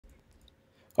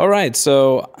All right,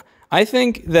 so I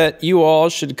think that you all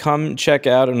should come check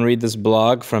out and read this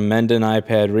blog from Mendon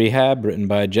iPad Rehab, written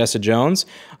by Jessa Jones,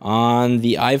 on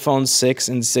the iPhone 6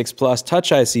 and 6 Plus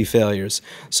Touch IC failures.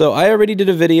 So I already did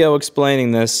a video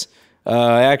explaining this.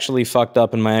 I actually fucked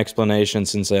up in my explanation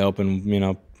since I open,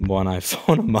 one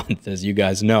iPhone a month, as you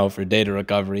guys know, for data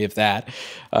recovery, if that.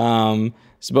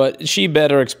 But she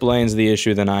better explains the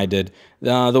issue than I did.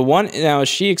 Now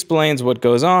she explains what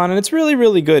goes on, and it's really,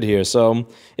 really good here. So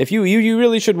if you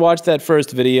really should watch that first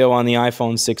video on the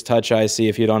iPhone 6 Touch IC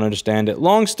if you don't understand it.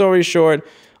 Long story short,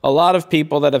 a lot of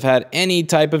people that have had any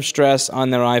type of stress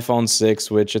on their iPhone 6,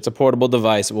 which it's a portable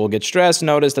device, will get stressed,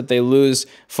 notice that they lose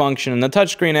function in the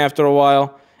touchscreen after a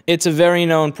while. It's a very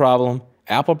known problem.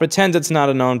 Apple pretends it's not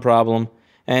a known problem,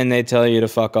 and they tell you to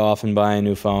fuck off and buy a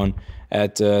new phone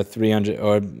at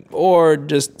 $300 or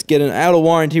just get an out of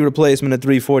warranty replacement at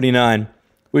 $349,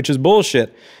 which is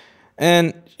bullshit.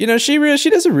 And she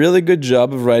does a really good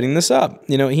job of writing this up.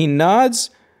 He nods.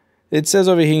 It says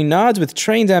over here, he nods with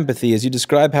trained empathy as you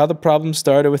describe how the problem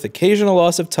started with occasional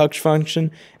loss of touch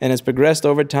function and has progressed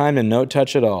over time to no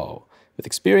touch at all. With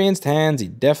experienced hands, he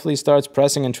deftly starts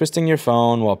pressing and twisting your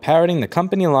phone while parroting the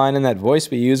company line in that voice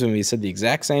we use when we said the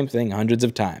exact same thing hundreds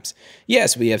of times.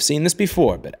 Yes, we have seen this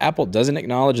before, but Apple doesn't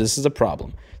acknowledge this is a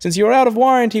problem. Since you are out of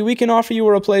warranty, we can offer you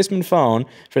a replacement phone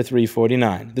for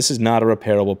 $349. This is not a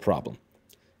repairable problem.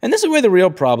 And this is where the real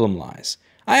problem lies.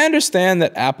 I understand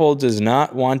that Apple does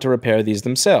not want to repair these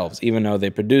themselves, even though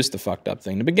they produced the fucked up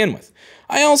thing to begin with.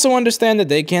 I also understand that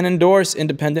they can't endorse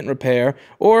independent repair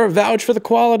or vouch for the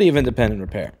quality of independent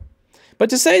repair. But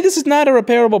to say this is not a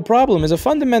repairable problem is a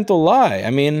fundamental lie.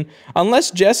 I mean, unless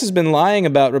Jess has been lying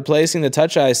about replacing the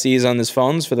Touch ICs on his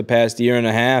phones for the past year and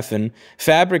a half and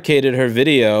fabricated her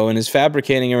video and is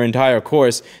fabricating her entire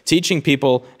course teaching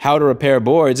people how to repair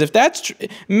boards, if that's true,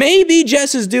 maybe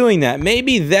Jess is doing that.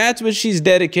 Maybe that's what she's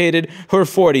dedicated her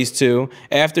 40s to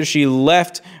after she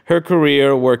left her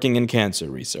career working in cancer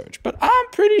research. But I'm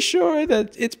pretty sure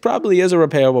that it probably is a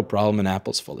repairable problem and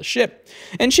Apple's full of shit.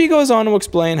 And she goes on to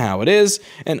explain how it is.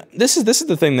 And this is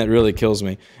the thing that really kills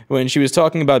me. When she was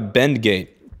talking about bendgate,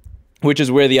 which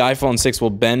is where the iPhone 6 will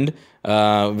bend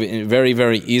very,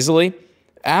 very easily,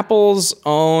 Apple's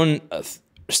own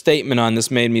statement on this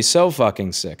made me so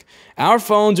fucking sick. Our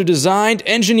phones are designed,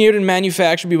 engineered, and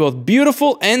manufactured to be both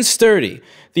beautiful and sturdy.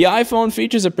 The iPhone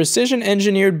features a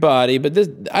precision-engineered body, but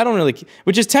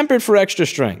which is tempered for extra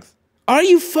strength. Are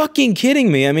you fucking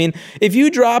kidding me? I mean, if you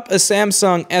drop a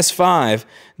Samsung S5,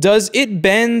 does it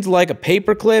bend like a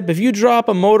paperclip? If you drop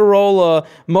a Motorola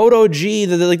Moto G,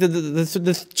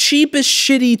 the cheapest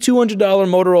shitty $200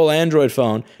 Motorola Android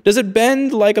phone, does it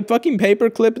bend like a fucking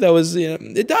paperclip that was,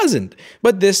 it doesn't.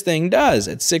 But this thing does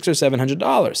at $600 or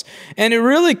 $700. And it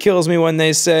really kills me when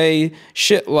they say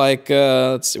shit like,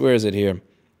 let's see, where is it here?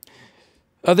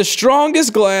 The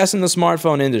strongest glass in the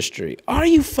smartphone industry. Are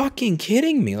you fucking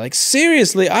kidding me? Like,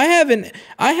 seriously, I have an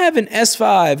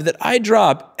S5 that I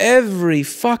drop every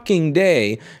fucking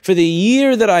day for the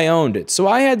year that I owned it. So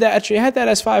I had that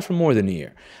S5 for more than a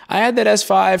year. I had that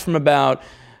S5 from about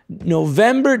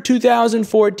November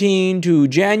 2014 to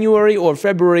January or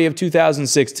February of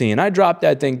 2016. I dropped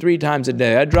that thing 3 times a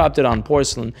day. I dropped it on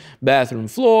porcelain bathroom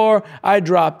floor. I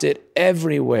dropped it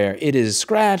everywhere. It is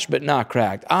scratched but not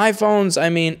cracked. iPhones, I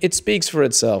mean, it speaks for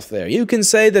itself there. You can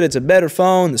say that it's a better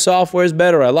phone, the software is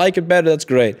better, I like it better, that's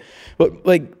great. But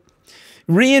like,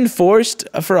 reinforced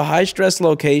for high-stress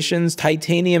locations,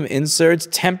 titanium inserts,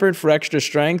 tempered for extra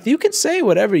strength. You can say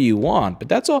whatever you want, but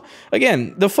that's all.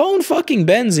 Again, the phone fucking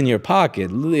bends in your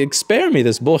pocket. Spare me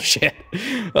this bullshit.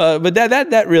 But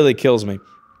that really kills me.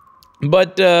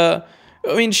 But I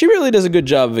mean, she really does a good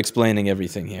job of explaining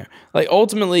everything here. Like,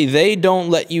 ultimately, they don't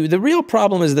let you. The real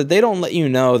problem is that they don't let you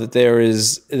know that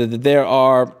there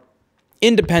are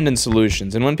independent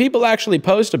solutions, and when people actually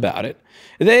post about it,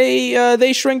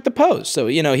 they shrink the post. So,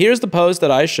 here's the post that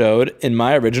I showed in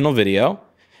my original video.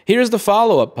 Here's the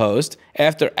follow-up post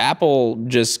after Apple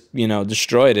just,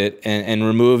 destroyed it and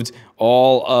removed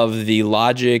all of the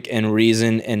logic and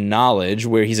reason and knowledge,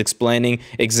 where he's explaining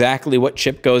exactly what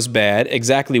chip goes bad,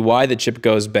 exactly why the chip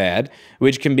goes bad,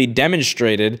 which can be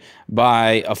demonstrated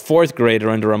by a 4th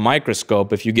grader under a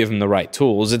microscope if you give him the right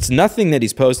tools. It's nothing that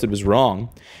he's posted was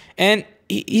wrong. And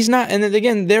he's not, and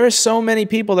again, there are so many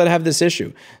people that have this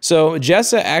issue. So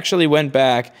Jessa actually went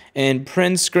back and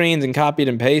print screens and copied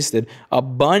and pasted a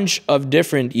bunch of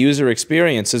different user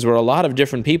experiences where a lot of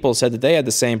different people said that they had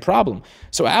the same problem.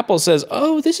 So Apple says,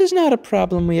 oh, this is not a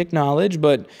problem we acknowledge,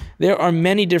 but there are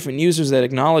many different users that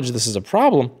acknowledge this is a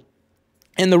problem.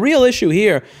 And the real issues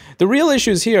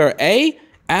here are, A,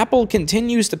 Apple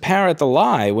continues to parrot the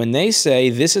lie when they say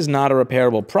this is not a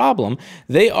repairable problem.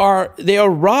 They are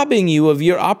robbing you of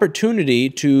your opportunity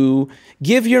to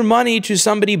give your money to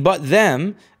somebody but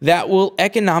them that will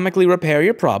economically repair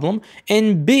your problem,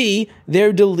 and B,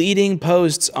 they're deleting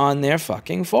posts on their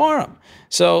fucking forum.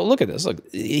 So look at this. Look,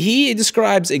 he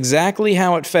describes exactly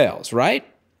how it fails, right?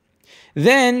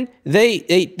 Then they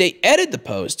edit the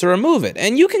post to remove it.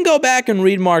 And you can go back and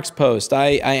read Mark's post.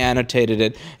 I annotated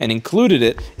it and included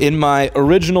it in my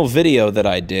original video that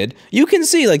I did. You can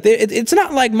see, like, it's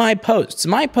not like my posts.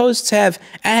 My posts have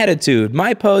attitude.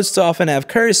 My posts often have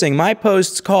cursing. My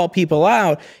posts call people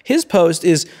out. His post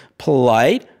is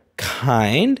polite,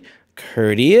 kind,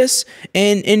 courteous,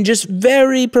 and just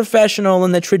very professional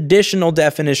in the traditional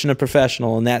definition of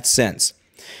professional in that sense.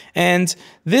 And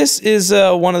this is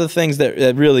one of the things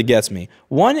that really gets me.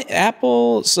 One,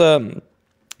 Apple's ASC,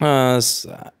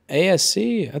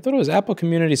 I thought it was Apple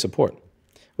Community Support.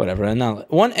 Whatever.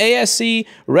 One ASC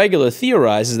regular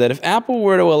theorizes that if Apple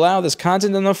were to allow this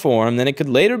content in the forum, then it could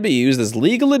later be used as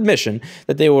legal admission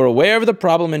that they were aware of the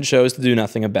problem and chose to do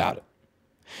nothing about it.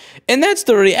 And that's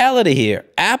the reality here.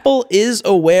 Apple is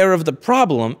aware of the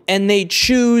problem, and they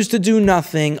choose to do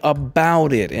nothing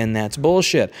about it, and that's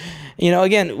bullshit. You know,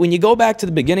 again, when you go back to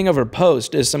the beginning of her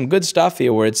post, there's some good stuff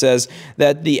here where it says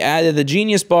that the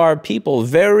Genius Bar people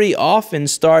very often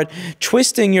start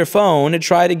twisting your phone to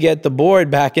try to get the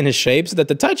board back into shape so that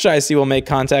the Touch IC will make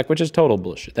contact, which is total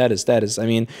bullshit. That is, I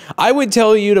mean, I would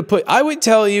tell you to put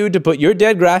your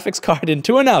dead graphics card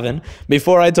into an oven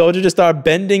before I told you to start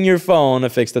bending your phone to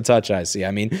fix the Touch IC.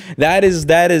 I mean, that is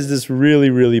just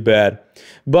really, really bad.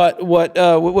 But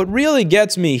what really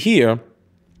gets me here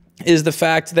is the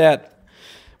fact that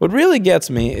what was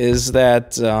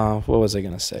I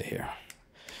going to say here?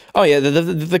 Oh yeah,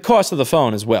 the cost of the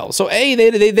phone as well. So A,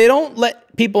 they don't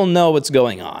let people know what's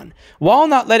going on. While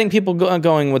not letting people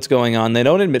going what's going on, they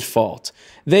don't admit fault.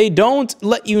 They don't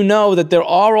let you know that there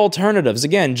are alternatives.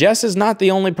 Again, Jess is not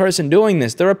the only person doing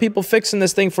this. There are people fixing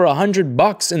this thing for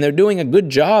 $100 and they're doing a good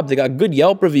job. They got good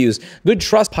Yelp reviews, good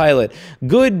Trustpilot,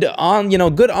 good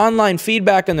online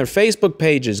feedback on their Facebook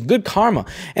pages, good karma.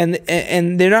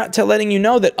 And they're not letting you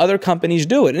know that other companies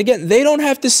do it. And again, they don't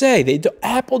have to say,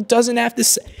 Apple doesn't have to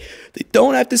say, they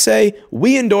don't have to say,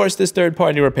 we endorse this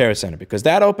third-party repair center, because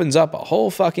that opens up a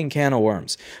whole fucking can of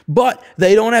worms. But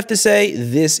they don't have to say,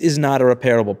 this is not a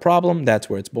repairable problem. That's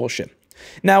where it's bullshit.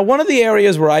 Now, one of the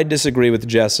areas where I disagree with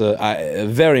Jessa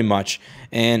very much,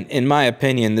 and in my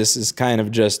opinion, this is kind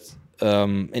of just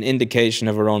an indication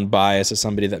of her own bias as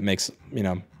somebody that makes,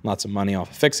 lots of money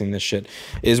off of fixing this shit,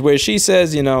 is where she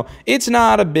says, it's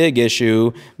not a big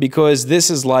issue because this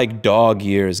is like dog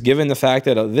years, given the fact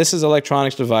that this is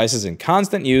electronics devices in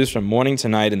constant use from morning to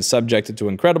night and subjected to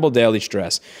incredible daily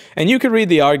stress. And you could read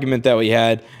the argument that we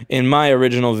had in my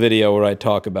original video where I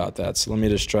talk about that. So let me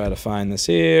just try to find this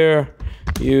here.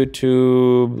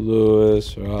 YouTube,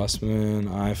 Lewis, Rossman,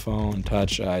 iPhone,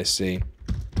 Touch IC.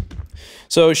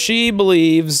 So she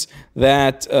believes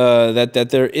that that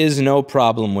there is no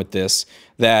problem with this.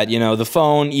 That the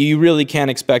phone, you really can't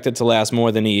expect it to last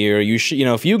more than a year.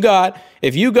 If you got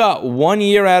 1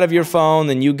 year out of your phone,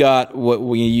 then you got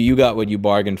what you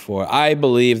bargained for. I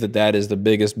believe that is the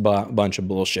biggest bunch of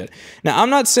bullshit. Now, I'm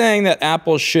not saying that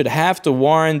Apple should have to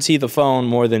warranty the phone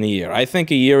more than a year. I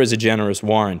think a year is a generous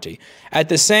warranty. At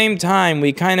the same time,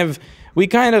 we kind of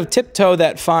tiptoe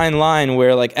that fine line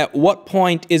where, like, at what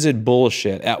point is it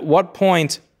bullshit? At what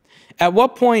point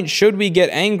should we get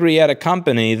angry at a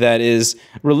company that is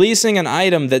releasing an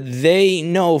item that they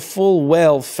know full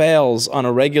well fails on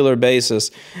a regular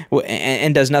basis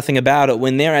and does nothing about it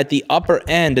when they're at the upper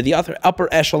end, the upper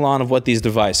echelon of what these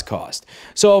devices cost?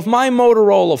 So if my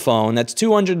Motorola phone that's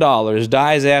 $200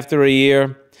 dies after a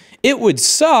year, it would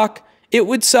suck. It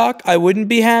would suck. I wouldn't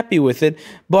be happy with it,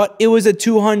 but it was a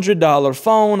 $200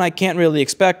 phone. I can't really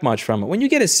expect much from it. When you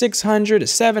get a $600, a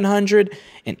 $700,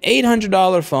 an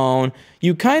 $800 phone,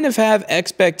 you kind of have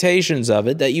expectations of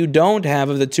it that you don't have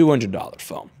of the $200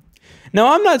 phone.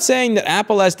 Now, I'm not saying that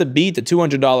Apple has to beat the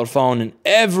 $200 phone in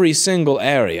every single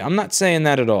area. I'm not saying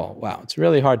that at all. Wow, it's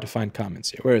really hard to find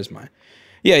comments here. Where is my...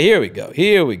 Yeah, here we go.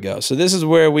 Here we go. So this is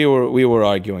where we were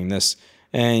arguing this,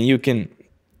 and you can...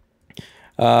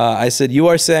 I said, you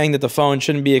are saying that the phone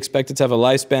shouldn't be expected to have a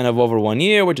lifespan of over 1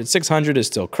 year, which at $600 is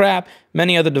still crap.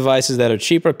 Many other devices that are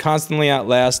cheaper constantly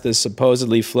outlast this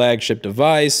supposedly flagship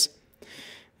device.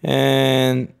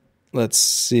 And let's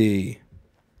see.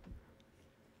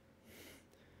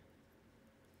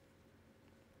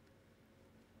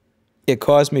 it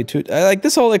cost me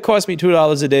it cost me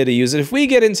 $2 a day to use it. If we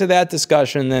get into that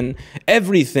discussion, then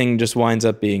everything just winds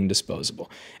up being disposable.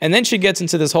 And then she gets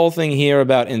into this whole thing here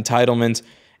about entitlement.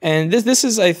 And this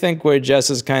is, I think, where Jess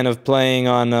is kind of playing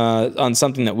on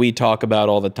something that we talk about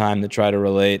all the time to try to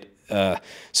relate.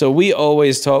 So we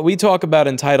talk about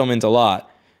entitlement a lot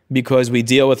because we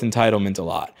deal with entitlement a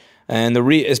lot. And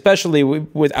especially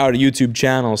with our YouTube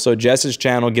channel. So Jess's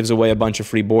channel gives away a bunch of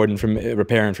free board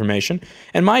repair information,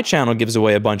 and my channel gives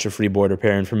away a bunch of free board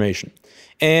repair information.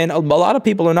 And a lot of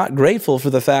people are not grateful for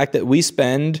the fact that we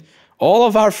spend all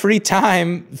of our free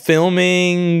time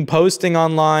filming, posting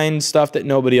online stuff that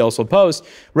nobody else will post.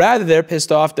 Rather, they're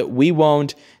pissed off that we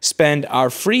won't spend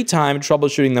our free time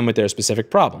troubleshooting them with their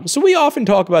specific problems. So we often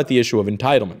talk about the issue of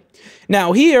entitlement.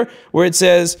 Now here, where it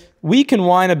says we can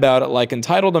whine about it like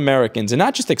entitled Americans and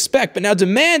not just expect, but now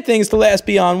demand things to last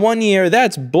beyond 1 year,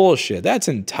 that's bullshit. That's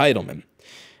entitlement.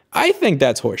 I think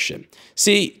that's horseshit.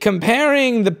 See,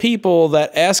 comparing the people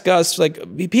that ask us,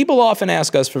 people often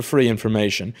ask us for free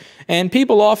information, and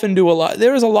people often do a lot.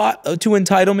 There is a lot to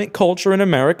entitlement culture in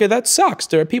America that sucks.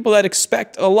 There are people that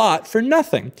expect a lot for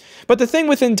nothing. But the thing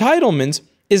with entitlement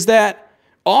is that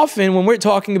often when we're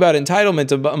talking about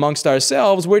entitlement amongst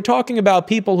ourselves, we're talking about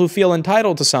people who feel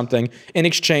entitled to something in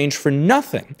exchange for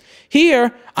nothing.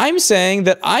 Here, I'm saying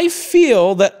that I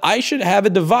feel that I should have a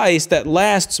device that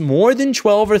lasts more than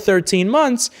 12 or 13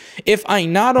 months if I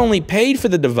not only paid for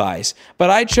the device, but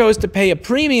I chose to pay a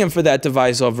premium for that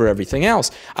device over everything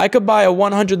else. I could buy a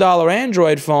 $100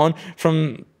 Android phone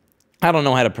from, I don't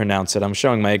know how to pronounce it. I'm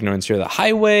showing my ignorance here. The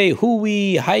Highway,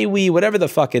 whatever the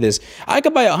fuck it is. I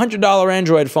could buy a $100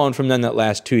 Android phone from them that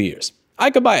lasts 2 years. I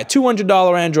could buy a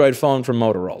 $200 Android phone from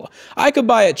Motorola. I could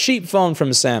buy a cheap phone from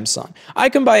Samsung. I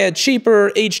can buy a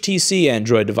cheaper HTC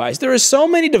Android device. There are so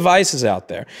many devices out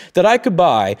there that I could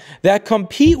buy that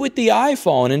compete with the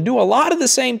iPhone and do a lot of the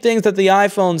same things that the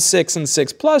iPhone 6 and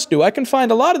 6 Plus do. I can find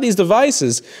a lot of these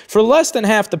devices for less than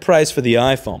half the price for the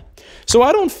iPhone. So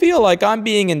I don't feel like I'm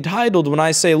being entitled when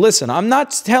I say, listen, I'm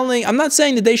not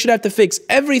saying that they should have to fix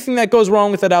everything that goes wrong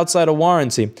with it outside of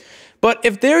warranty. But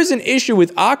if there's an issue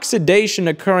with oxidation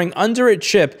occurring under a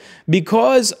chip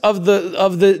because of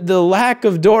the lack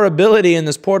of durability in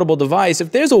this portable device,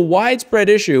 if there's a widespread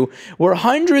issue where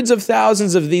hundreds of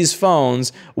thousands of these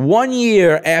phones 1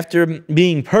 year after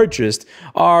being purchased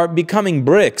are becoming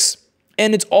bricks,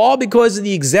 and it's all because of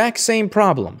the exact same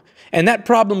problem, and that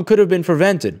problem could have been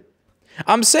prevented,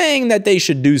 I'm saying that they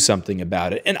should do something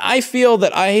about it. And I feel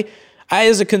that I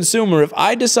as a consumer, if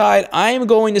I decide I am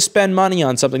going to spend money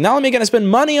on something, not only am I going to spend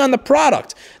money on the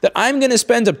product, that I'm going to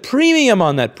spend a premium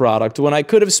on that product when I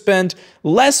could have spent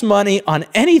less money on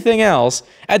anything else,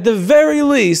 at the very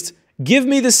least, give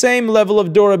me the same level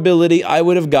of durability I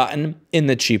would have gotten in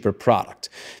the cheaper product.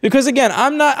 Because again,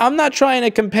 I'm not trying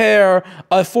to compare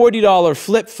a $40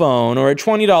 flip phone or a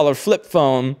 $20 flip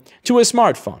phone to a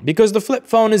smartphone, because the flip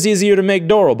phone is easier to make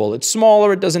durable. It's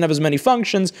smaller, it doesn't have as many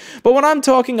functions. But when I'm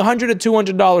talking $100 to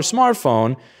 $200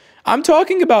 smartphone, I'm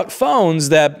talking about phones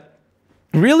that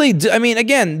really, I mean,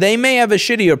 again, they may have a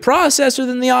shittier processor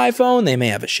than the iPhone, they may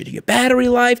have a shittier battery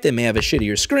life, they may have a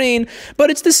shittier screen, but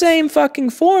it's the same fucking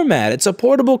format. It's a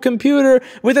portable computer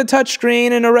with a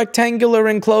touchscreen and a rectangular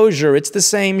enclosure. It's the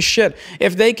same shit.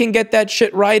 If they can get that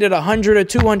shit right at $100 or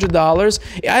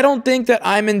 $200, I don't think that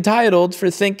I'm entitled for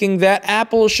thinking that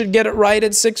Apple should get it right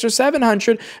at $600 or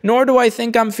 $700, nor do I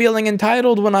think I'm feeling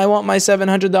entitled when I want my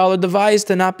 $700 device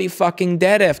to not be fucking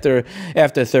dead after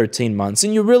 13 months.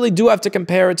 And you really do have to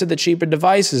compare it to the cheaper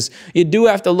devices. You do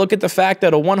have to look at the fact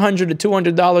that a $100 to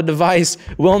 $200 device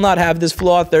will not have this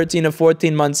flaw 13 or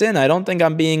 14 months in. I don't think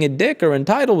I'm being a dick or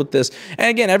entitled with this. And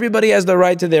again, everybody has the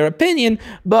right to their opinion,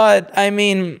 but I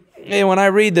mean, when I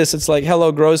read this, it's like,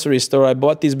 hello, grocery store, I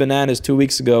bought these bananas 2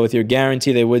 weeks ago with your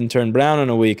guarantee they wouldn't turn brown in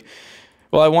a week.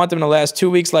 Well, I want them to last 2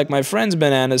 weeks like my friend's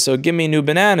bananas, so give me new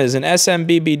bananas. And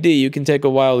SMBBD, you can take a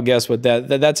wild guess what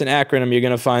that's an acronym you're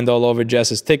going to find all over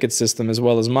Jess's ticket system as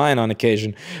well as mine on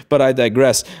occasion. But I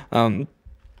digress.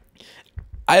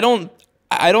 I don't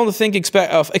think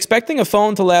expecting a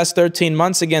phone to last 13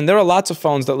 months, again, there are lots of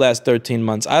phones that last 13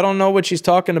 months. I don't know what she's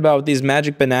talking about with these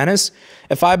magic bananas.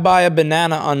 If I buy a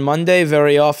banana on Monday,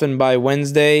 very often by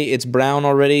Wednesday, it's brown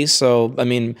already. So, I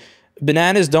mean,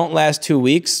 bananas don't last 2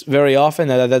 weeks very often.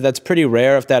 That's pretty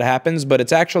rare if that happens, but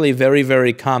it's actually very,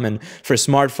 very common for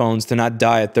smartphones to not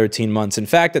die at 13 months. In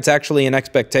fact, it's actually an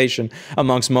expectation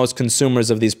amongst most consumers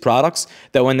of these products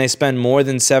that when they spend more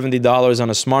than $70 on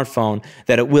a smartphone,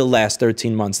 that it will last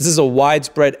 13 months. This is a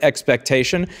widespread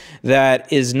expectation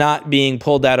that is not being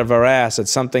pulled out of our ass. It's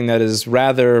something that is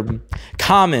rather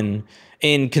common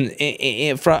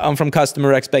from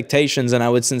customer expectations, and I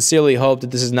would sincerely hope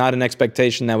that this is not an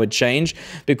expectation that would change,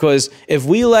 because if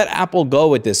we let Apple go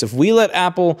with this, if we let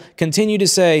Apple continue to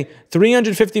say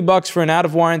 $350 for an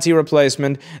out-of-warranty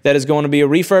replacement that is going to be a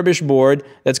refurbished board,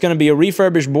 that's going to be a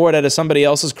refurbished board out of somebody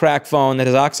else's cracked phone that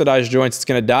has oxidized joints, it's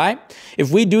going to die. If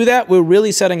we do that, we're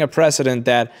really setting a precedent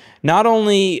that not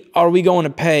only are we going to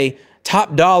pay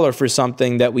top dollar for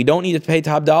something that we don't need to pay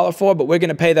top dollar for, but we're going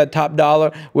to pay that top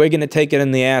dollar, we're going to take it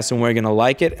in the ass, and we're going to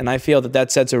like it. And I feel that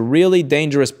that sets a really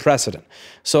dangerous precedent.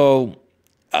 So,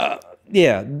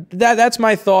 yeah, that's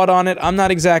my thought on it. I'm not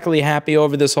exactly happy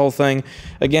over this whole thing.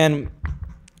 Again,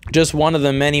 just one of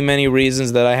the many, many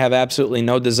reasons that I have absolutely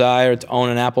no desire to own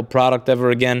an Apple product ever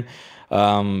again.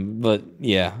 But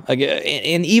yeah,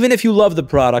 and even if you love the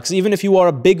products, even if you are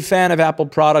a big fan of Apple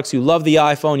products, you love the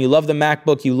iPhone, you love the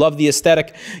MacBook, you love the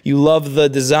aesthetic, you love the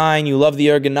design, you love the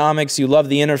ergonomics, you love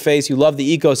the interface, you love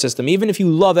the ecosystem, even if you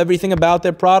love everything about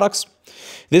their products,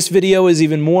 this video is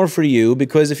even more for you,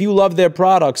 because if you love their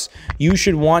products, you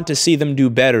should want to see them do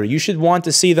better. You should want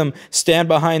to see them stand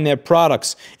behind their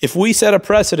products. If we set a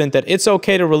precedent that it's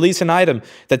okay to release an item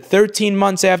that 13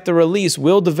 months after release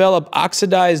will develop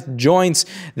oxidized joints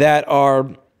that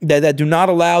do not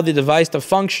allow the device to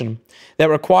function, that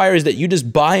requires that you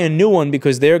just buy a new one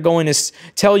because they're going to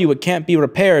tell you it can't be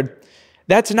repaired,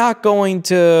 that's not going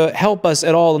to help us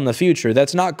at all in the future.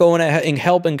 That's not going to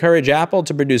help encourage Apple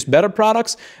to produce better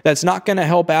products. That's not going to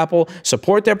help Apple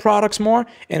support their products more.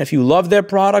 And if you love their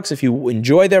products, if you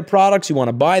enjoy their products, you want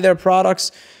to buy their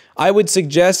products, I would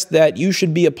suggest that you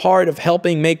should be a part of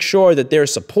helping make sure that their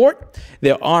support,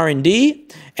 their R&D,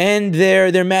 and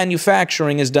their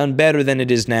manufacturing is done better than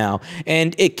it is now.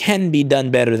 And it can be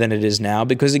done better than it is now,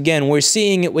 because again, we're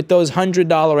seeing it with those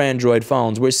 $100 Android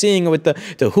phones. We're seeing it with the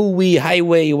Huawei,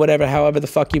 Highway, whatever, however the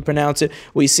fuck you pronounce it.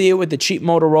 We see it with the cheap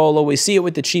Motorola. We see it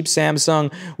with the cheap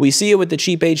Samsung. We see it with the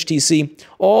cheap HTC.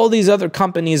 All these other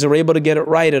companies are able to get it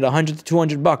right at $100 to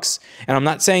 $200. And I'm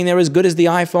not saying they're as good as the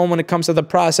iPhone when it comes to the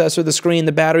processor, the screen,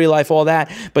 the battery life, all that.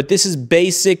 But this is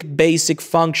basic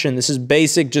function. This is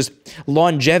basic just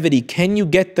longevity. Can you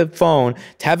get the phone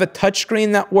to have a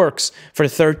touchscreen that works for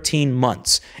 13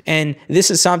 months? And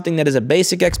this is something that is a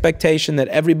basic expectation that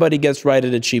everybody gets right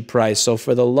at a cheap price. So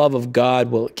for the love of God,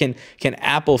 well, can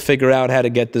Apple figure out how to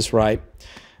get this right?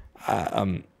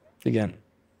 Again,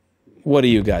 what do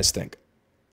you guys think?